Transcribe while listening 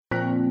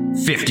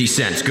50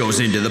 cents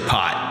goes into the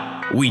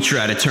pot. We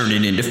try to turn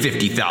it into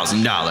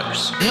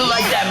 $50,000. You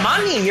like that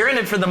money. You're in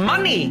it for the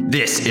money.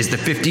 This is the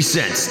 50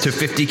 Cents to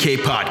 50K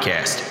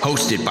podcast,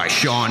 hosted by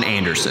Sean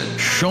Anderson.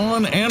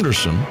 Sean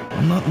Anderson?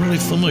 I'm not really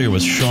familiar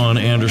with Sean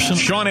Anderson.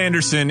 Sean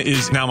Anderson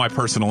is now my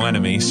personal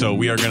enemy, so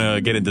we are going to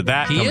get into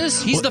that. He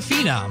is? He's the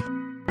phenom.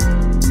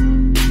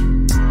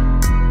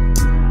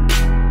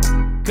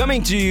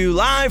 Coming to you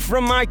live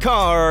from my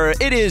car,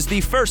 it is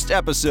the first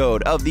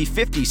episode of the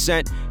 50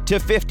 Cent to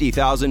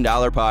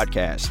 $50,000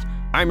 podcast.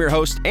 I'm your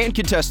host and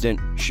contestant,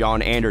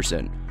 Sean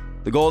Anderson.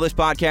 The goal of this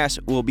podcast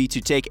will be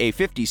to take a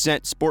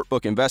 50-cent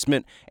sportbook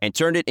investment and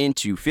turn it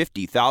into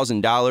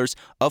 $50,000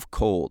 of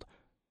cold,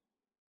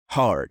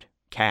 hard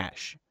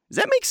cash. Does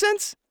that make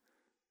sense?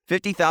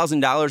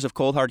 $50,000 of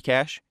cold, hard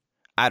cash?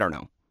 I don't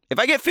know. If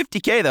I get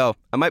 $50K, though,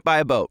 I might buy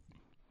a boat.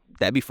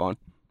 That'd be fun,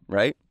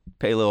 right?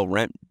 Pay a little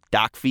rent,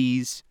 dock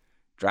fees,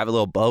 drive a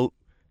little boat,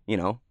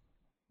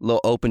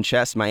 little open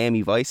chest,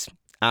 Miami Vice.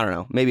 I don't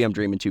know. Maybe I'm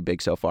dreaming too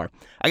big so far.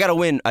 I got to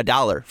win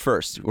 $1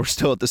 first. We're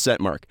still at the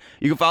cent mark.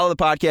 You can follow the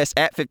podcast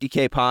at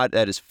 50K Pod.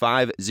 That is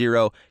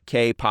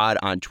 50K Pod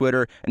on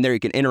Twitter. And there you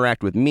can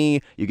interact with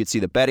me. You can see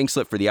the betting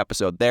slip for the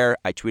episode there.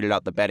 I tweeted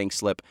out the betting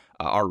slip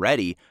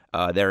already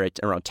there at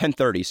around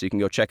 10:30. So you can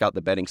go check out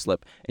the betting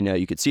slip. And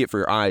you can see it for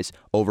your eyes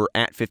over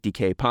at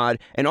 50K Pod.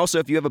 And also,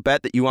 if you have a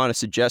bet that you want to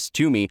suggest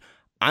to me,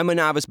 I'm a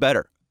novice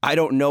bettor. I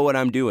don't know what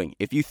I'm doing.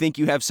 If you think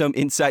you have some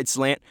inside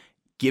slant,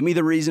 give me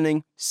the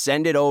reasoning,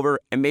 send it over,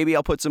 and maybe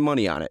I'll put some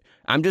money on it.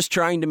 I'm just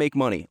trying to make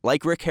money.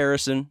 Like Rick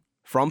Harrison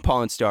from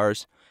Pawn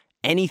Stars,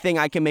 anything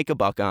I can make a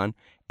buck on,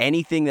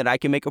 anything that I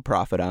can make a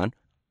profit on,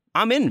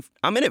 I'm in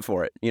it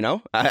for it,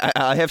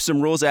 I have some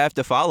rules I have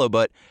to follow,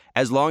 but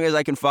as long as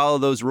I can follow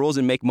those rules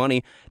and make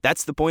money,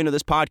 that's the point of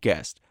this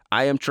podcast.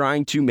 I am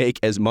trying to make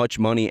as much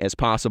money as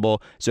possible.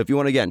 So if you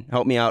want to, again,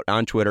 help me out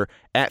on Twitter,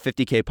 at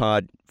 50K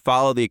Pod,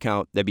 follow the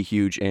account. That'd be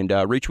huge. And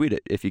retweet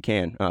it if you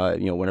can,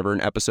 whenever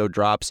an episode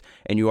drops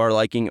and you are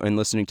liking and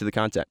listening to the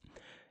content.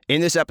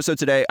 In this episode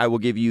today, I will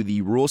give you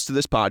the rules to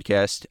this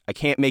podcast. I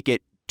can't make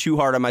it too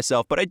hard on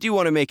myself, but I do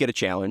want to make it a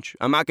challenge.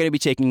 I'm not going to be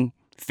taking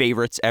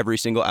favorites every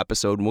single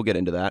episode, and we'll get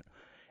into that.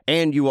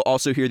 And you will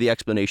also hear the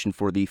explanation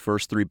for the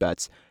first 3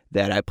 bets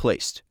that I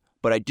placed.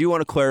 But I do want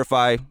to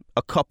clarify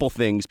a couple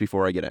things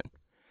before I get in.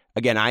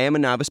 Again, I am a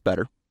novice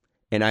bettor,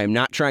 and I am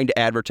not trying to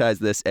advertise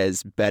this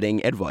as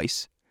betting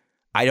advice.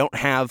 I don't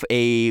have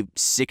a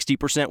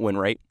 60% win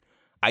rate.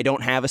 I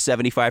don't have a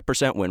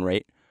 75% win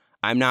rate.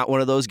 I'm not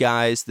one of those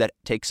guys that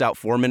takes out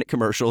 4-minute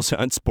commercials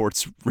on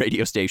sports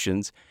radio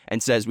stations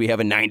and says we have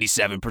a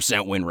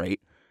 97% win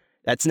rate.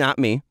 That's not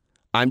me.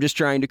 I'm just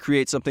trying to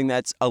create something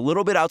that's a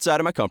little bit outside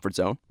of my comfort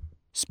zone.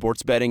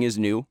 Sports betting is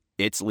new.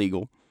 It's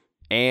legal.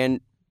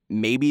 And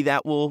maybe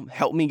that will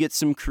help me get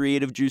some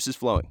creative juices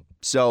flowing.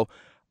 So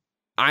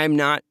I'm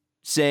not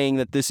saying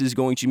that this is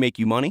going to make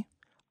you money.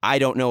 I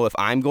don't know if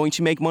I'm going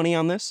to make money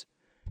on this.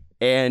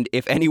 And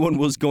if anyone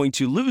was going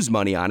to lose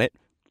money on it,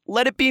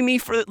 let it be me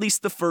for at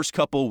least the first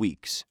couple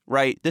weeks,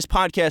 right? This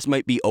podcast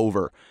might be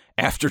over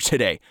after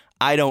today.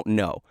 I don't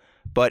know.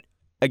 But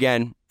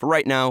again, for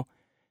right now,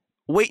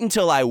 wait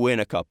until I win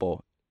a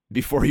couple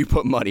before you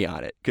put money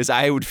on it, because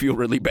I would feel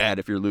really bad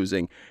if you're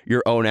losing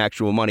your own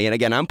actual money. And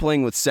again, I'm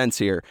playing with cents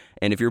here,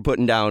 and if you're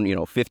putting down,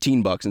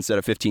 $15 instead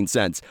of 15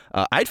 cents,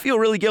 I'd feel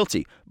really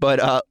guilty.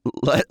 But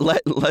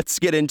let's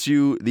get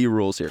into the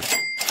rules here.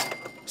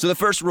 So the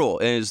first rule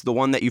is the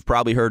one that you've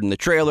probably heard in the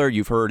trailer,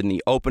 you've heard in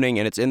the opening,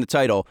 and it's in the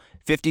title,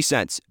 50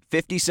 cents.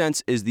 50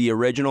 cents is the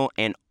original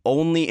and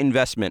only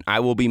investment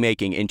I will be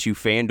making into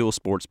FanDuel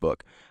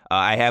Sportsbook.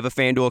 I have a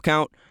FanDuel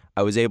account.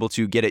 I was able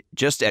to get it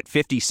just at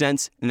 50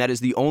 cents, and that is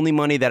the only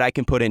money that I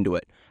can put into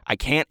it. I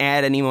can't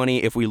add any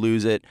money if we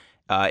lose it.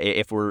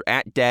 If we're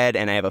at dead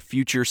and I have a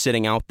future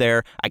sitting out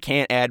there, I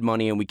can't add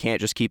money and we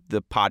can't just keep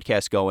the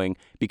podcast going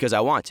because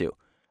I want to,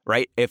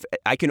 right? If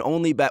I can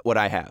only bet what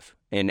I have,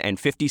 and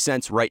 50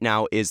 cents right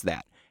now is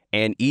that.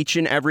 And each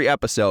and every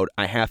episode,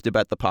 I have to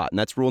bet the pot. And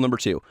that's rule number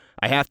 2.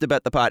 I have to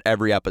bet the pot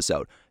every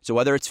episode. So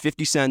whether it's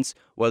 50 cents,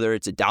 whether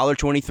it's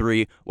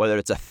 $1.23, whether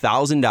it's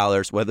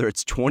 $1,000, whether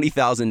it's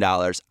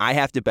 $20,000, I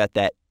have to bet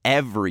that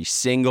every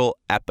single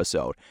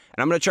episode.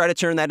 And I'm going to try to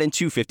turn that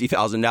into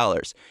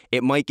 $50,000.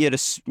 It might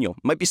get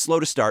might be slow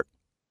to start.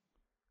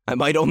 I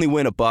might only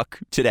win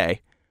 $1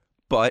 today,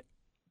 but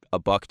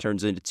 $1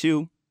 turns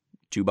into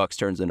 $2, $2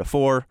 turns into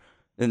 $4,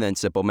 and then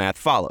simple math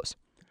follows.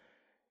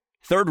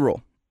 Third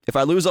rule. If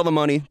I lose all the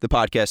money, the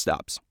podcast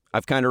stops.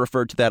 I've kind of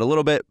referred to that a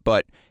little bit,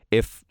 but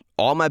if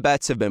all my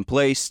bets have been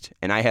placed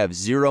and I have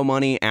 0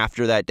 money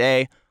after that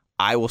day,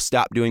 I will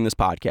stop doing this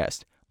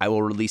podcast. I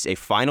will release a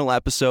final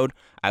episode.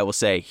 I will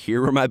say,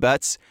 here were my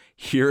bets.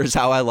 Here is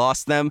how I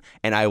lost them,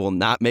 and I will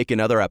not make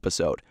another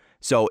episode.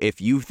 So if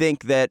you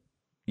think that,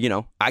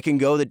 I can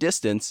go the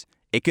distance,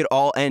 it could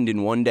all end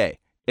in one day.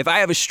 If I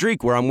have a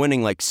streak where I'm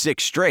winning like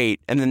 6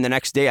 straight, and then the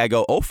next day I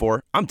go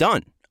 0-4, I'm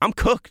done. I'm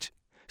cooked.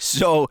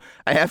 So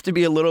I have to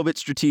be a little bit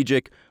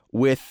strategic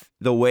with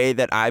the way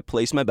that I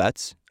place my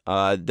bets.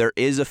 There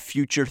is a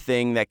future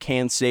thing that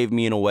can save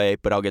me in a way,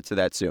 but I'll get to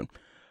that soon.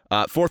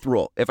 Fourth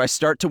rule, if I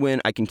start to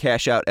win, I can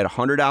cash out at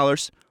 $100,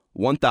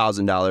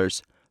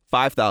 $1,000,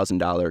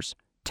 $5,000,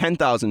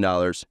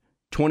 $10,000,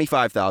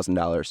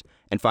 $25,000,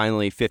 and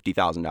finally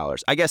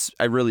 $50,000. I guess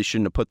I really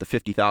shouldn't have put the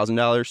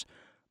 $50,000.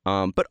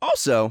 But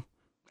also,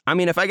 I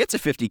mean, if I get to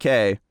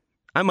 50K,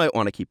 I might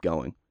want to keep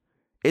going.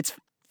 It's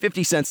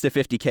 50 cents to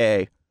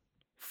 50K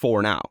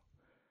for now.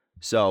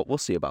 So we'll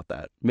see about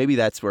that. Maybe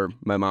that's where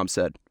my mom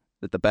said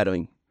that the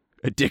betting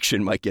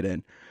addiction might get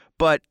in.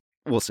 But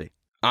we'll see.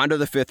 On to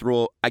the fifth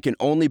rule. I can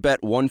only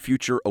bet one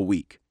future a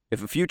week.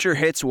 If a future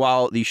hits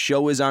while the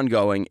show is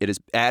ongoing, it is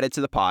added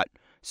to the pot.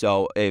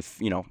 So if,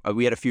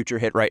 we had a future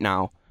hit right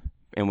now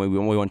and we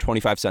won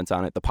 25 cents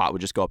on it, the pot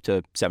would just go up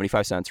to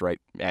 75 cents, right?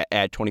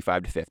 Add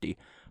 25 to 50.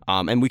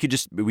 And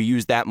we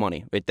use that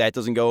money. That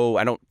doesn't go,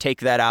 I don't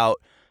take that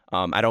out.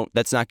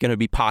 That's not going to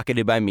be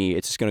pocketed by me.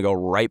 It's just going to go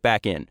right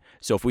back in.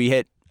 So if we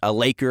hit a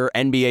Laker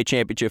NBA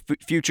championship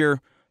future,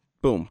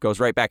 boom, goes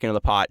right back into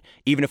the pot,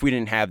 even if we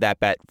didn't have that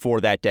bet for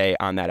that day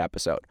on that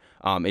episode.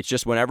 It's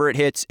just whenever it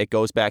hits, it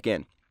goes back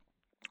in.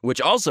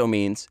 Which also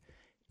means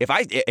if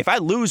I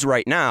lose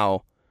right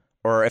now,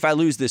 or if I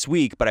lose this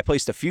week, but I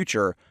placed a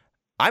future,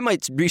 I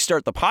might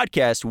restart the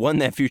podcast when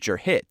that future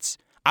hits.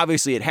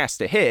 Obviously, it has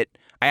to hit.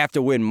 I have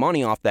to win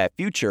money off that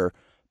future.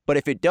 But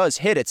if it does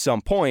hit at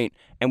some point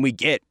and we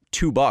get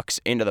 $2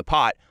 into the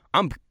pot,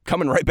 I'm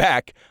coming right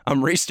back.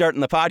 I'm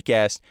restarting the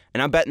podcast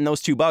and I'm betting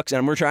those $2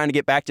 and we're trying to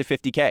get back to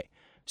 50K.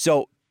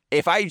 So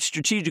if I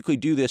strategically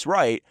do this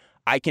right,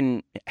 I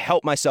can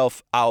help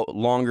myself out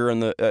longer in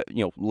the,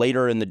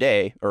 later in the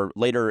day or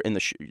later in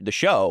the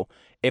show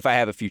if I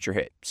have a future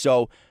hit.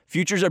 So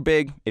futures are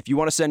big. If you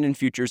want to send in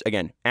futures,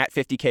 again, at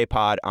 50K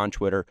pod on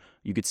Twitter,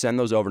 you could send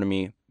those over to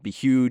me. It'd be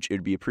huge.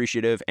 It'd be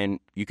appreciative. And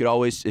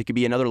it could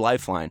be another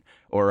lifeline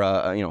or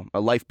a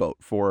lifeboat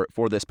for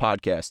this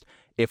podcast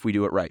if we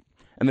do it right.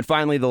 And then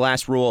finally, the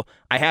last rule,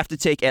 I have to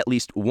take at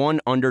least one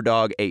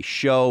underdog a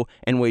show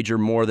and wager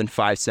more than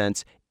 5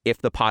 cents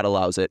if the pot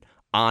allows it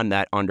on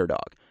that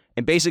underdog.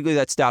 And basically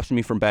that stops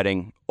me from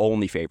betting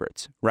only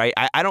favorites, right?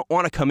 I don't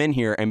want to come in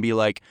here and be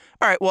like,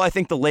 all right, well, I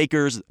think the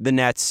Lakers, the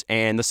Nets,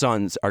 and the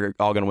Suns are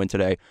all going to win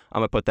today.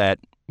 I'm going to put that,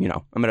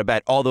 I'm going to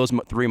bet all those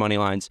 3 money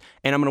lines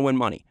and I'm going to win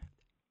money.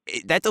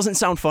 That doesn't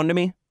sound fun to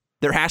me.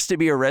 There has to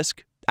be a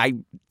risk. I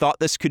thought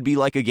this could be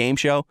like a game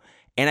show.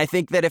 And I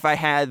think that if I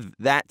had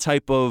that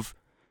type of,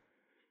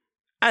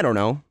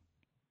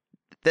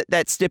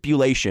 that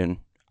stipulation,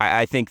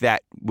 I think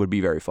that would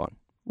be very fun,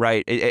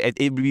 right?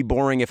 It would be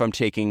boring if I'm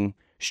taking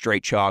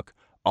straight chalk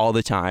all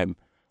the time.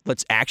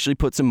 Let's actually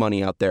put some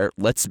money out there.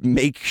 Let's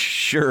make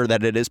sure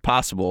that it is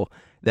possible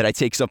that I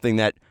take something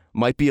that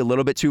might be a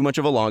little bit too much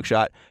of a long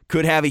shot,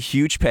 could have a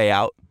huge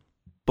payout,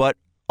 but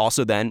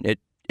also then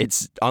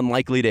it's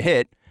unlikely to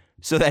hit.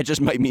 So that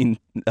just might mean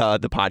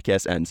the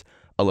podcast ends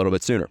a little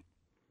bit sooner.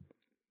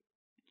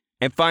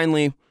 And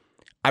finally,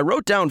 I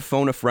wrote down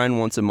phone a friend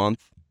once a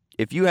month.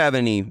 If you have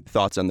any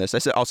thoughts on this,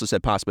 I also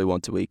said possibly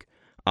once a week.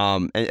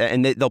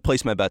 And they'll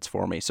place my bets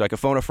for me. So I can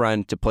phone a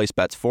friend to place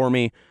bets for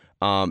me,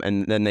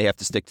 and then they have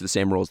to stick to the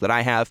same rules that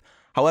I have.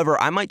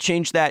 However, I might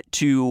change that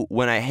to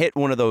when I hit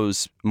one of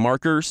those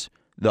markers,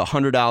 the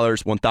 $100,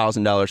 $1,000,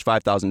 $5,000,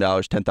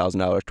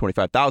 $10,000,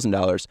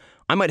 $25,000,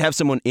 I might have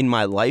someone in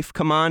my life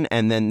come on,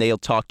 and then they'll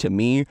talk to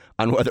me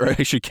on whether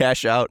I should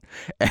cash out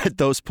at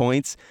those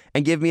points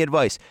and give me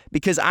advice.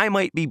 Because I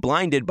might be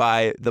blinded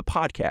by the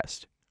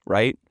podcast,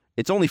 right?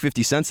 It's only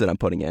 50 cents that I'm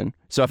putting in.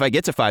 So if I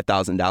get to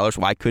 $5,000,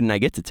 why couldn't I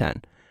get to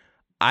 10?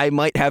 I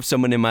might have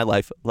someone in my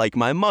life like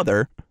my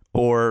mother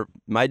or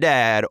my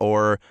dad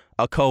or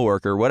a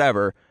coworker,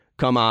 whatever,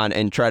 come on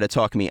and try to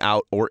talk me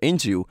out or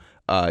into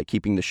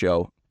keeping the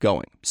show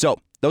going. So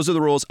those are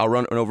the rules. I'll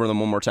run over them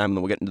one more time and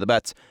then we'll get into the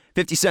bets.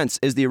 50 cents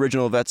is the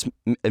original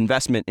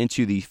investment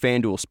into the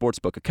FanDuel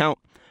Sportsbook account.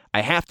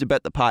 I have to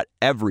bet the pot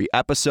every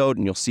episode,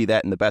 and you'll see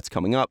that in the bets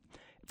coming up.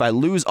 If I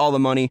lose all the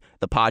money,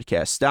 the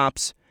podcast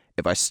stops.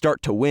 If I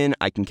start to win,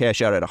 I can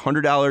cash out at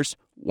 $100,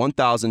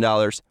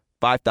 $1,000,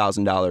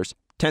 $5,000,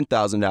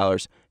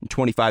 $10,000, and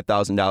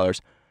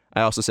 $25,000.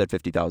 I also said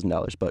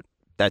 $50,000, but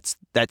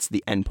that's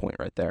the end point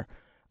right there.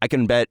 I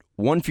can bet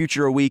one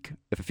future a week.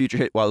 If a future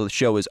hit while the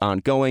show is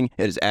ongoing,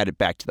 it is added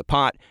back to the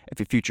pot. If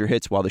a future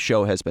hits while the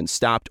show has been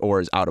stopped or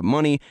is out of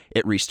money,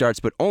 it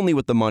restarts, but only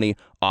with the money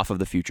off of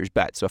the futures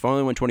bet. So if I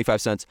only win 25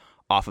 cents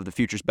off of the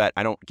futures bet,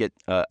 I don't get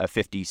a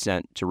 50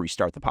 cent to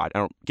restart the pod. I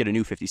don't get a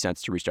new 50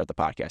 cents to restart the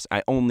podcast.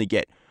 I only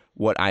get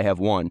what I have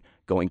won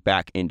going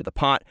back into the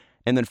pot.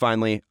 And then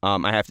finally,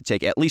 I have to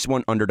take at least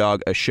one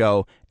underdog a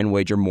show and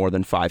wager more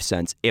than 5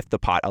 cents if the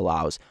pot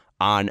allows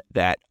on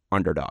that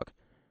underdog.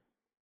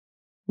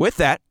 With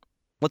that,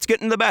 let's get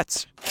into the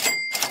bets.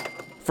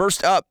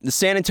 First up, the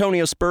San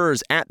Antonio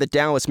Spurs at the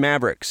Dallas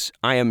Mavericks.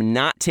 I am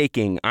not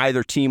taking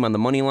either team on the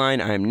money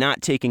line. I am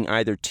not taking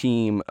either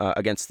team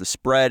against the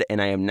spread,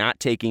 and I am not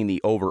taking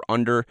the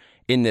over-under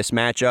in this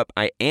matchup.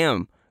 I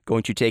am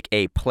going to take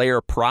a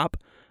player prop.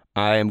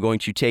 I am going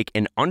to take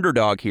an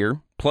underdog here,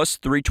 plus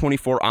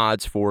 324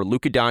 odds for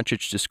Luka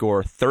Doncic to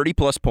score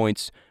 30-plus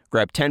points,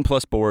 grab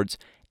 10-plus boards,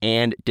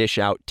 and dish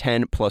out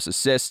 10-plus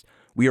assists.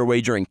 We are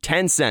wagering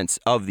 10 cents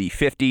of the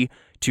 50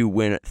 to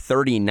win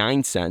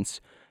 39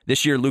 cents.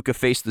 This year, Luka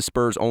faced the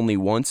Spurs only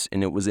once,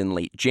 and it was in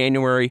late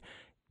January.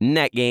 In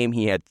that game,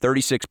 he had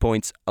 36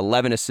 points,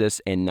 11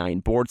 assists, and 9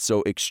 boards,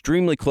 so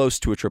extremely close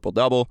to a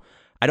triple-double.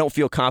 I don't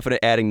feel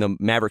confident adding the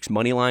Mavericks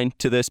money line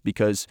to this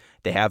because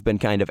they have been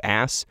kind of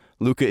ass.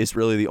 Luka is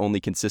really the only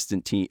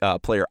consistent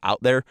player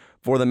out there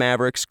for the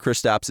Mavericks.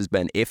 Kristaps has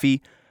been iffy,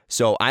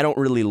 so I don't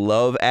really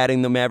love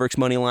adding the Mavericks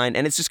money line,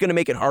 and it's just going to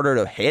make it harder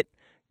to hit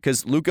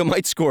because Luka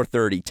might score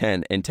 30,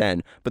 10, and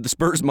 10, but the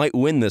Spurs might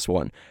win this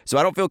one. So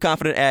I don't feel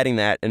confident adding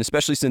that, and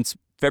especially since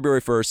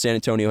February 1st, San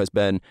Antonio has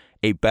been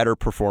a better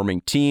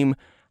performing team.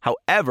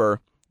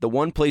 However, the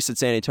one place that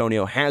San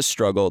Antonio has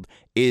struggled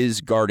is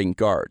guarding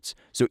guards.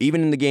 So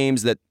even in the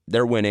games that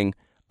they're winning,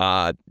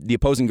 the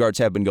opposing guards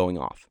have been going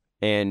off.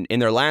 And in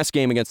their last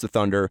game against the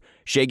Thunder,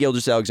 Shai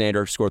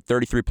Gilgeous-Alexander scored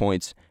 33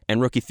 points, and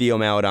rookie Theo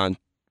Maledon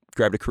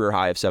grabbed a career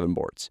high of 7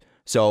 boards.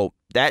 So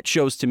that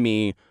shows to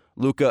me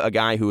Luka, a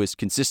guy who is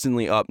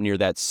consistently up near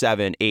that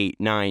 7, 8,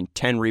 9,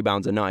 10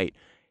 rebounds a night.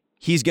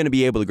 He's going to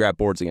be able to grab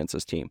boards against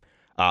this team.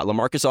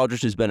 LaMarcus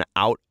Aldridge has been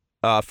out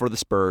for the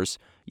Spurs.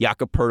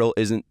 Jakob Poeltl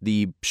isn't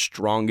the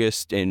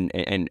strongest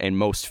and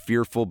most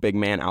fearful big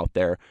man out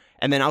there.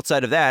 And then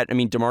outside of that, I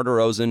mean, DeMar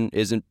DeRozan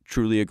isn't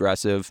truly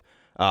aggressive.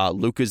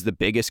 Luka's the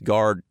biggest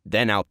guard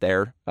then out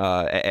there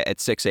at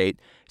 6'8".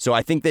 So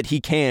I think that he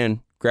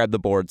can grab the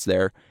boards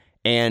there.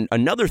 And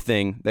another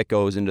thing that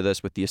goes into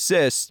this with the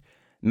assists,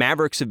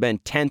 Mavericks have been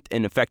 10th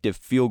in effective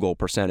field goal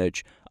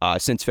percentage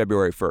since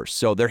February 1st.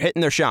 So they're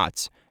hitting their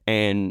shots.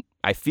 And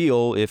I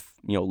feel if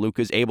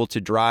Luka's able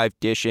to drive,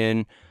 dish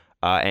in,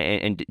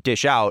 and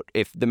dish out,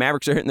 if the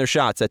Mavericks are hitting their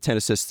shots, that 10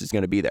 assists is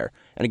going to be there.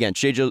 And again,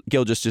 Shai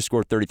Gilgeous just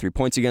scored 33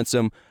 points against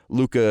them.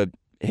 Luka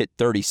hit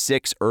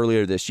 36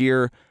 earlier this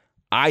year.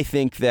 I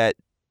think that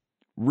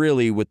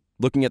really, with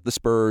looking at the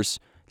Spurs,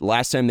 the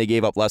last time they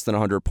gave up less than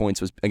 100 points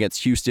was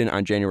against Houston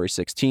on January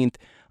 16th.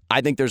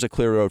 I think there's a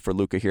clear road for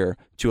Luka here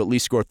to at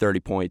least score 30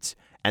 points.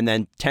 And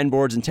then 10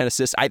 boards and 10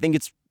 assists, I think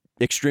it's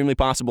extremely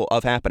possible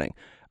of happening.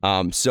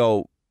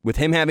 So with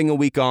him having a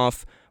week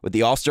off, with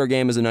the All-Star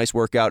game as a nice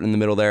workout in the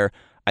middle there,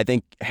 I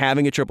think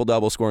having a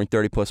triple-double, scoring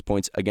 30-plus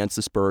points against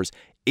the Spurs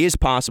is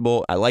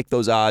possible. I like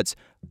those odds.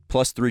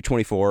 Plus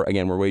 324.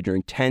 Again, we're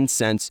wagering 10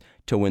 cents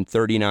to win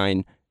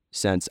 39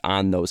 cents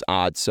on those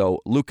odds. So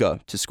Luka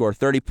to score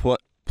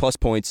 30-plus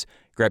points,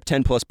 grab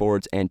 10-plus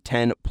boards, and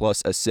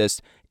 10-plus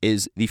assists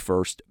is the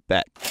first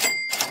bet.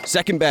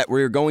 Second bet,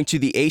 we're going to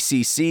the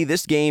ACC.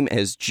 This game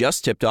has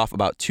just tipped off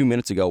about 2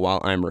 minutes ago while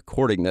I'm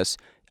recording this.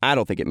 I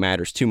don't think it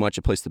matters too much.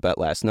 I placed the bet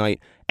last night.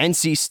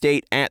 NC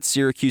State at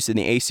Syracuse in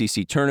the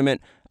ACC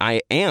tournament. I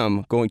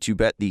am going to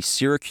bet the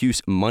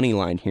Syracuse money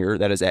line here.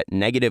 That is at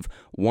negative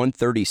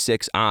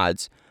 136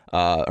 odds,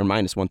 or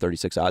minus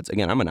 136 odds.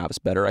 Again, I'm a novice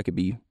bettor. I could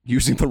be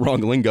using the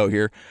wrong lingo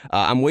here.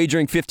 I'm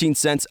wagering 15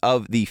 cents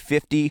of the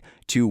 50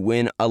 to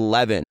win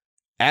 11.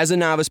 As a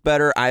novice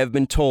bettor, I have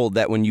been told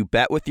that when you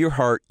bet with your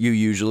heart, you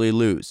usually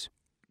lose.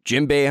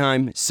 Jim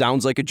Boeheim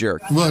sounds like a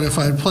jerk. But if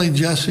I had played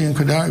Jesse and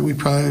Kadari, we'd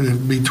probably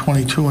be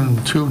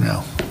 22-2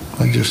 now.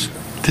 I just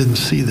didn't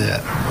see that.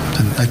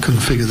 And I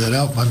couldn't figure that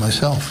out by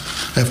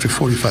myself. After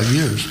 45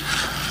 years,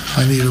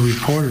 I need a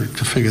reporter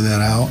to figure that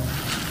out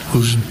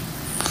who's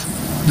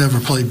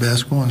never played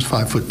basketball and is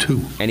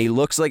 5'2". And he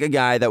looks like a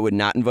guy that would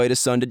not invite his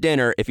son to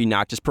dinner if he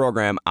knocked his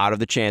program out of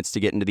the chance to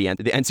get into the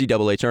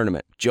NCAA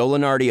tournament. Joe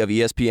Lunardi of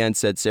ESPN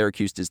said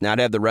Syracuse does not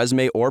have the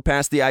resume or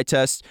pass the eye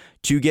test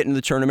to get into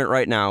the tournament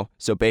right now,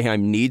 so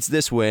Boeheim needs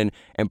this win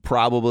and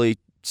probably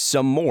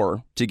some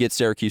more to get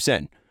Syracuse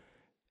in.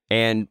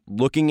 And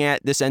looking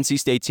at this NC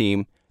State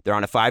team, they're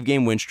on a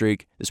 5-game win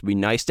streak. This would be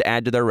nice to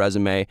add to their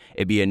resume.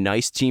 It'd be a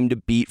nice team to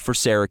beat for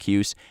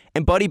Syracuse.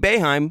 And Buddy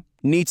Boeheim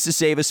needs to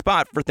save a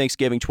spot for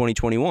Thanksgiving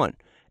 2021.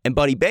 And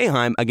Buddy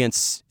Boeheim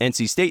against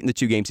NC State in the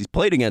 2 games he's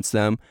played against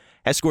them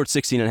has scored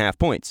 16.5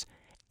 points.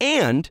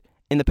 And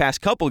in the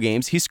past couple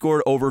games, he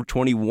scored over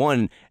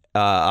 21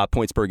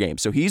 points per game.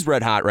 So he's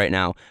red hot right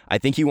now. I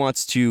think he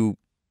wants to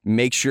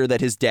make sure that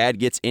his dad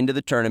gets into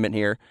the tournament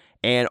here.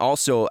 And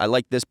also, I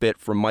like this bit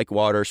from Mike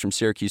Waters from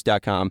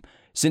Syracuse.com.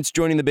 Since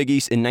joining the Big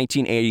East in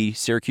 1980,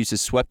 Syracuse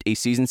has swept a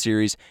season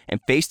series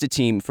and faced a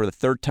team for the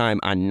 3rd time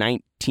on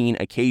 19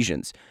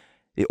 occasions.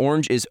 The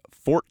Orange is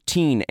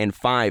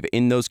 14-5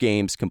 in those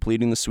games,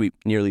 completing the sweep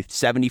nearly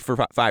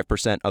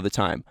 75% of the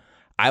time.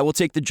 I will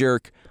take the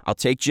jerk. I'll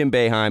take Jim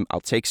Boeheim. I'll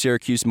take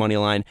Syracuse money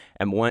line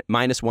at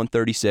minus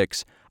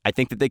 136. I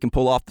think that they can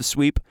pull off the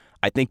sweep.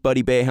 I think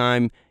Buddy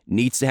Boeheim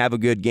needs to have a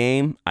good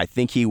game. I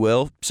think he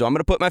will. So I'm going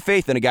to put my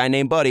faith in a guy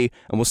named Buddy,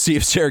 and we'll see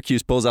if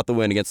Syracuse pulls out the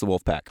win against the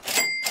Wolfpack.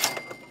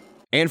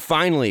 And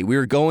finally,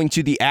 we're going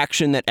to the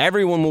action that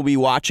everyone will be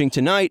watching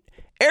tonight,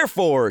 Air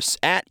Force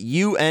at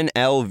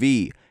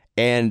UNLV.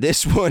 And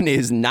this one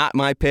is not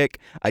my pick.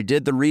 I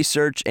did the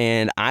research,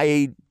 and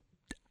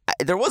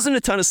there wasn't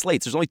a ton of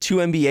slates. There's only 2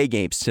 NBA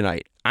games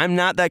tonight. I'm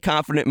not that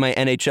confident in my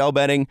NHL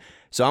betting,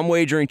 so I'm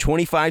wagering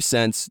 25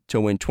 cents to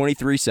win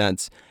 23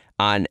 cents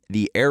on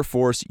the Air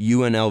Force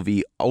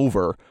UNLV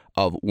over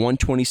of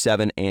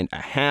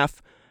 127.5.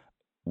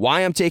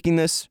 why I'm taking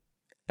this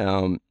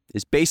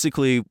is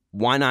basically,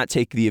 why not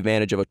take the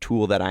advantage of a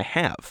tool that I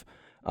have?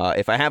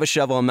 If I have a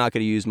shovel, I'm not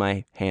going to use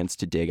my hands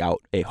to dig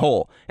out a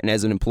hole. And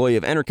as an employee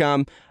of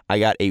Entercom, I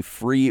got a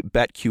free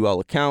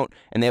BetQL account,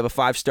 and they have a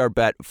 5-star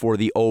bet for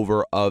the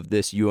over of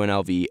this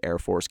UNLV Air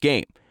Force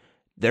game.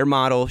 Their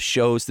model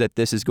shows that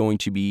this is going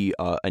to be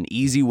an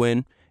easy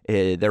win.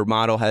 Their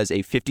model has a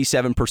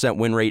 57%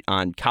 win rate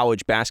on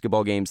college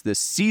basketball games this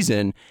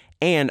season,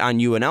 and on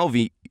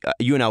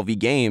UNLV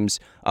games,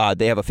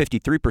 they have a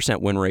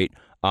 53% win rate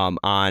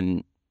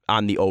on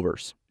the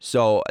overs.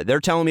 So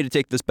they're telling me to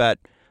take this bet.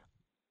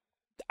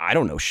 I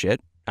don't know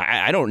shit.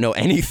 I don't know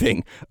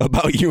anything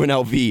about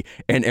UNLV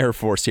and Air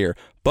Force here,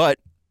 but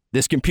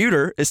this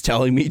computer is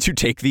telling me to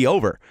take the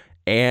over,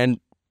 and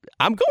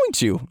I'm going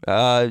to.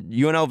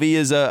 UNLV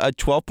is a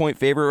 12-point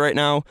favorite right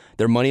now.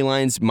 Their money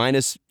line's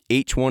minus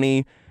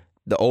 820.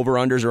 The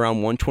over-under's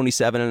around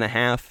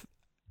 127.5.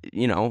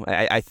 You know,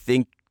 I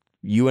think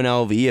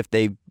UNLV, if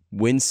they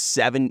win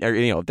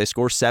if they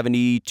score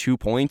 72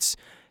 points,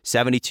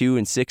 72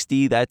 and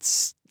 60,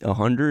 that's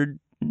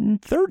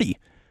 130,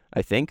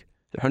 I think.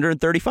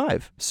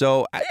 135.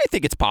 So I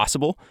think it's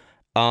possible.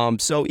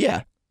 So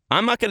yeah,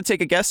 I'm not going to take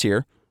a guess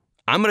here.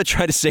 I'm going to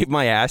try to save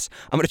my ass.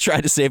 I'm going to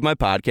try to save my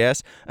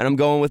podcast, and I'm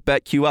going with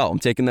BetQL. I'm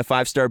taking the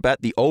 5-star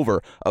bet, the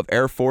over of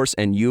Air Force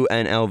and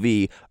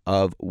UNLV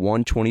of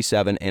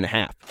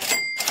 127.5.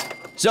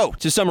 So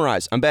to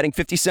summarize, I'm betting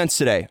 50 cents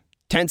today.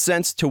 10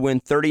 cents to win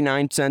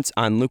 39 cents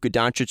on Luka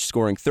Doncic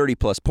scoring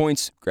 30-plus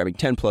points, grabbing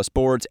 10-plus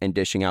boards, and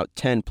dishing out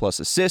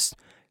 10-plus assists.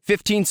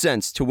 15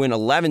 cents to win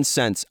 11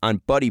 cents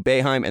on Buddy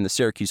Boeheim and the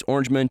Syracuse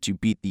Orangemen to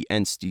beat the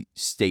NC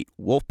State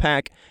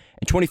Wolfpack,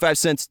 and 25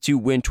 cents to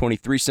win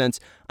 23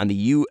 cents on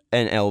the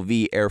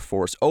UNLV Air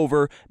Force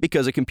over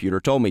because a computer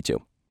told me to.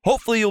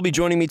 Hopefully you'll be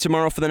joining me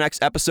tomorrow for the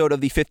next episode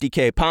of the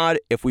 50K Pod.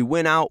 If we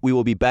win out, we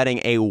will be betting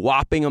a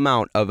whopping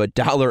amount of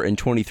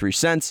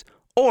 $1.23,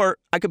 or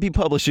I could be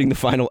publishing the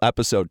final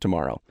episode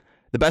tomorrow.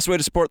 The best way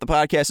to support the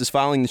podcast is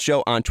following the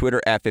show on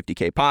Twitter at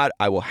 50K Pod.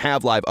 I will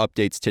have live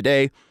updates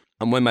today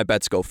on when my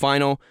bets go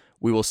final.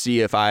 We will see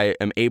if I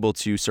am able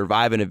to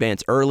survive and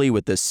advance early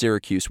with this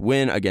Syracuse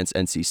win against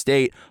NC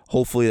State.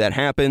 Hopefully that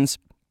happens.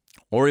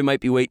 Or we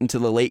might be waiting to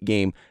the late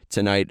game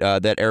tonight,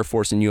 that Air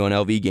Force and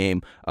UNLV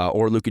game,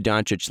 or Luka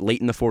Doncic late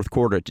in the fourth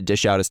quarter to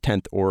dish out his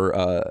 10th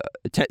or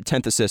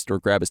 10th assist or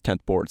grab his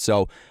 10th board.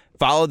 So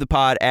follow the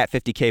pod at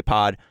 50K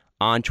Pod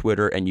on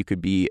Twitter, and you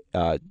could be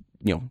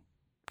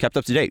kept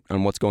up to date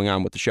on what's going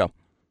on with the show.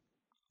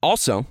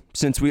 Also,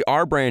 since we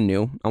are brand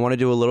new, I want to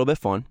do a little bit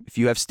fun. If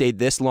you have stayed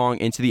this long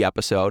into the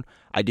episode,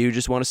 I do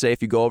just want to say,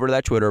 if you go over to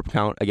that Twitter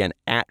account, again,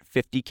 at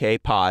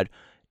 50K Pod,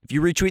 if you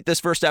retweet this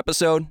first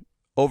episode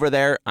over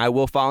there, I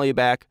will follow you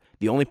back.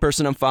 The only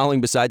person I'm following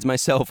besides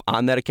myself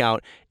on that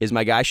account is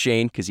my guy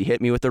Shane, because he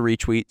hit me with a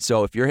retweet.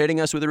 So if you're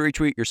hitting us with a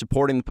retweet, you're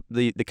supporting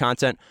the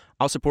content,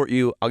 I'll support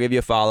you. I'll give you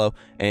a follow,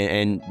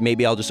 and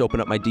maybe I'll just open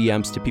up my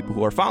DMs to people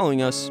who are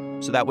following us,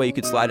 so that way you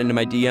could slide into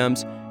my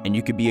DMs, and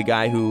you could be a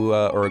guy who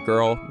or a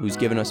girl who's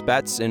giving us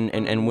bets and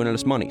winning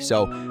us money.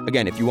 So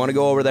again, if you want to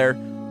go over there,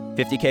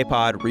 50K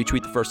Pod,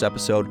 retweet the first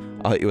episode,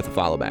 I'll hit you with a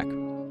follow back.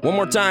 One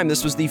more time,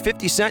 this was the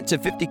 50 Cent to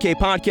 50K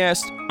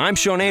podcast. I'm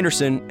Sean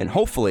Anderson, and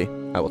hopefully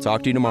I will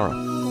talk to you tomorrow.